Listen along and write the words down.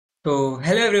So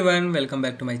hello everyone, welcome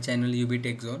back to my channel UB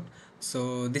Tech Zone.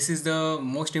 So this is the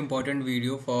most important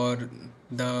video for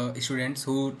the students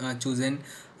who chosen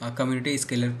community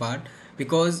scalar part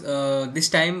because this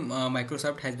time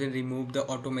Microsoft has been removed the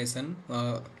automation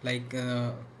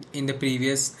in the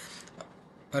previous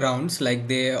rounds, like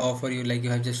they offer you, like you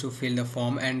have just to fill the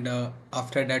form, and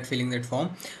after that filling that form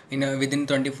within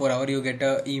 24 hours you get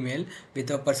a email with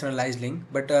a personalized link.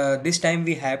 But this time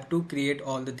we have to create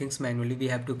all the things manually. We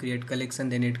have to create collection,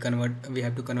 then we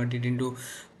have to convert it into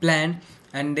plan,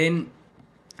 and then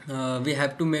we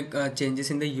have to make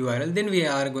changes in the URL. Then we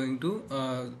are going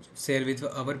to share with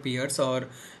our peers, or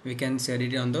we can share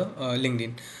it on the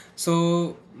LinkedIn.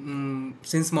 So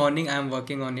since morning I am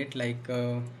working on it,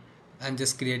 I'm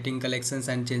just creating collections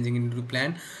and changing into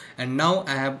plan, and now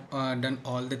I have done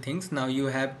all the things. Now you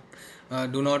have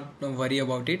do not worry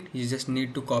about it. You just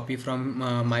need to copy from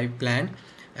my plan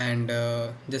and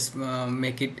just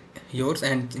make it yours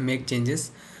and make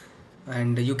changes,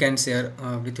 and you can share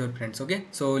with your friends. Okay,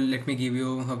 so let me give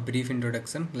you a brief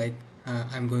introduction.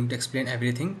 I'm going to explain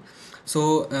everything.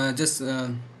 So just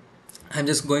I'm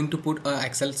just going to put a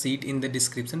Excel sheet in the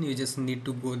description. You just need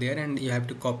to go there and you have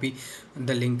to copy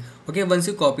the link. Okay, once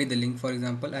you copy the link, for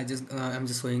example, I'm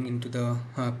just going into the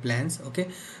plans. Okay,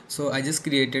 so I just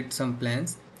created some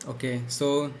plans. Okay,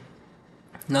 so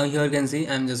now here you can see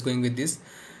I'm just going with this.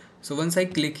 So once I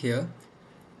click here,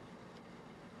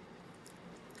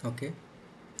 okay,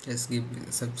 just give me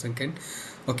a second.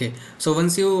 Okay, so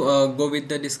once you go with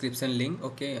the description link,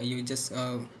 okay, you just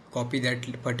copy that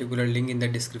particular link in the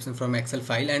description from Excel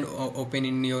file and open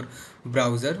in your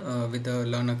browser with a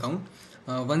learn account.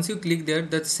 Once you click there,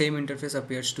 that same interface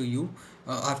appears to you.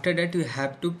 After that you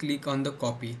have to click on the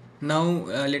copy. Now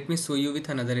let me show you with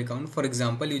another account. For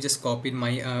example, you just copied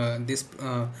my this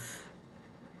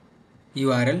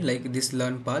URL, like this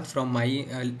learn path from my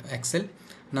Excel.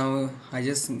 Now I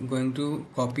just going to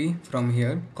copy from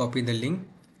here, copy the link.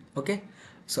 Okay,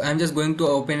 so I'm just going to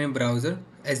open a browser.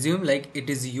 Assume like it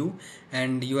is you,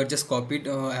 and you are just copied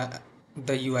the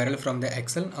URL from the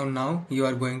Excel, and now you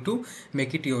are going to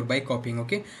make it your by copying.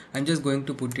 Okay, I'm just going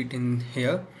to put it in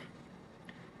here.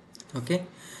 Okay,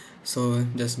 so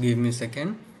just give me a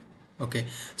second. Okay,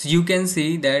 so you can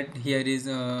see that here is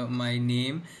my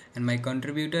name and my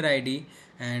contributor ID.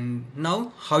 And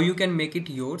now how you can make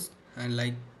it yours, and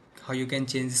like how you can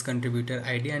change this contributor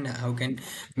ID, and how can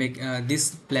make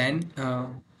this plan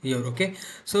your. Okay,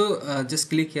 so just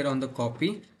click here on the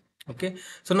copy. Okay,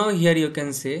 so now here you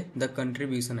can say the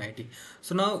contribution ID.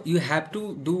 So now you have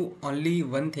to do only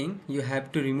one thing. You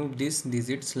have to remove these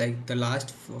digits, like the last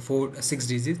four six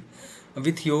digits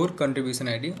with your contribution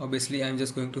ID. Obviously I'm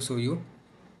just going to show you,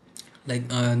 like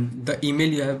the email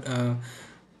you have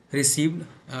received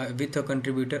with a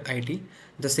contributor ID.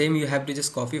 The same you have to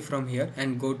just copy from here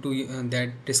and go to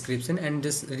that description and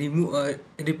just remove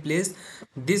replace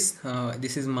this.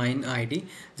 This is mine ID.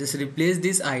 Just replace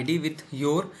this ID with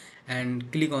your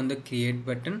and click on the create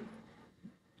button.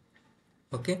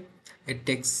 Okay, it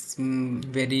takes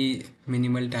very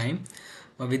minimal time.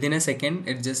 Within a second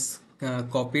it just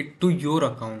copied to your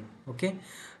account. Okay,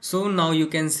 so now you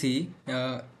can see,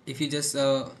 if you just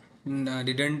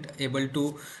didn't able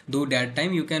to do that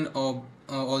time, you can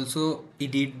also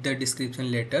edit the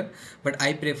description later, but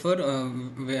I prefer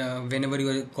whenever you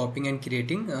are copying and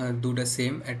creating, do the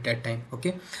same at that time.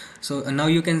 Okay, so now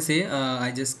you can say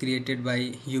I just created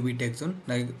by UB Tech Zone.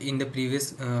 Like in the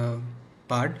previous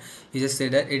part, you just say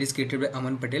that it is created by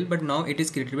Aman Patel, but now it is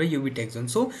created by UB Tech Zone.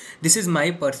 So this is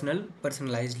my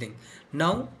personalized link.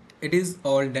 Now it is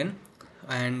all done,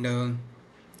 and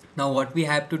now what we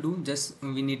have to do, just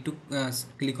we need to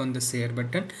click on the share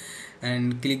button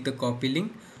and click the copy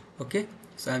link. Okay,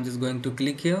 so I'm just going to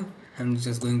click here. I'm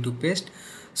just going to paste.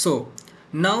 So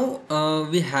now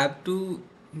we have to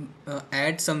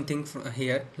add something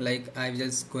here. Like I'm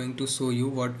just going to show you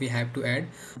what we have to add.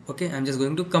 Okay, I'm just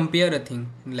going to compare a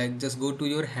thing. Like just go to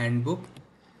your handbook.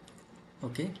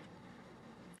 Okay,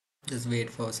 just wait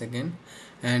for a second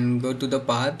and go to the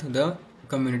path, the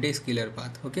community skiller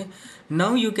path. Okay,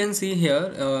 now you can see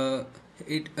here,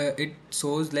 it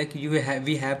shows like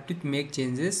we have to make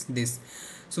changes this.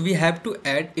 So we have to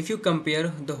add, if you compare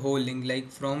the whole link, like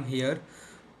from here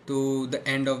to the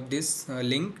end of this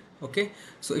link. Okay,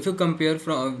 so if you compare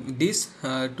from this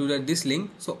to this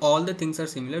link, so all the things are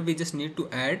similar. We just need to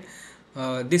add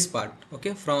this part.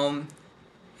 Okay, from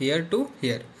here to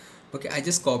here. Okay, I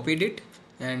just copied it,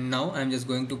 and now I'm just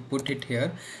going to put it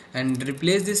here and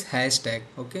replace this hashtag.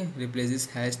 Okay, replace this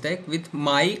hashtag with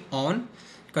my on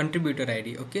contributor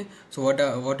id. Okay, so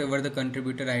whatever the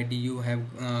contributor id you have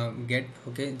get,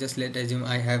 okay, just let assume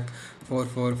I have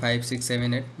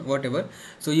 44567 8 whatever.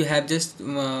 So you have just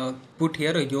put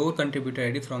here your contributor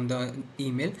id from the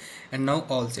email, and now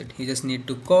all set. You just need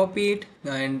to copy it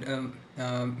and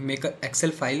make a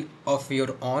excel file of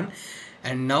your own,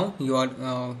 and now you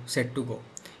are set to go.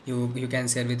 You can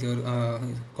share with your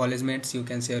college mates, you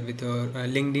can share with your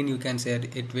linkedin, you can share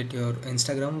it with your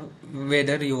instagram,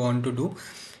 whether you want to do,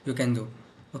 you can do.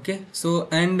 Okay, so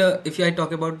and if I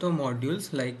talk about the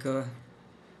modules, like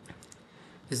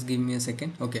just give me a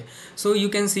second. Okay, so you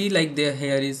can see like there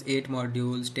here is 8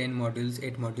 modules, 10 modules,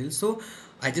 8 modules. So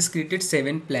I just created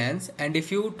 7 plans, and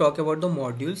if you talk about the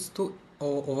modules, so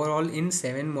overall in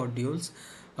 7 modules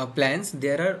plans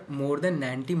there are more than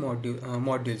 90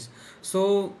 modules.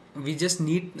 So we just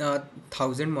need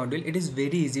 1000 module. It is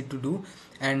very easy to do,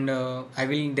 and I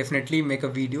will definitely make a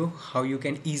video how you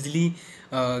can easily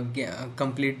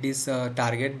complete this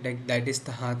target, like that is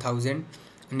the 1000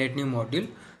 net new module.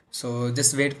 So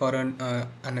just wait for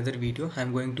another video.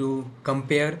 I'm going to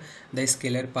compare the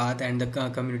scalar path and the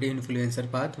community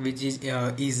influencer path, which is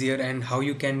easier and how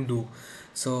you can do.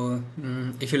 So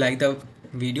if you like the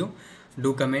video,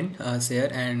 do comment,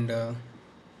 share, and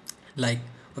like.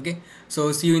 Okay,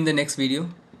 so see you in the next video.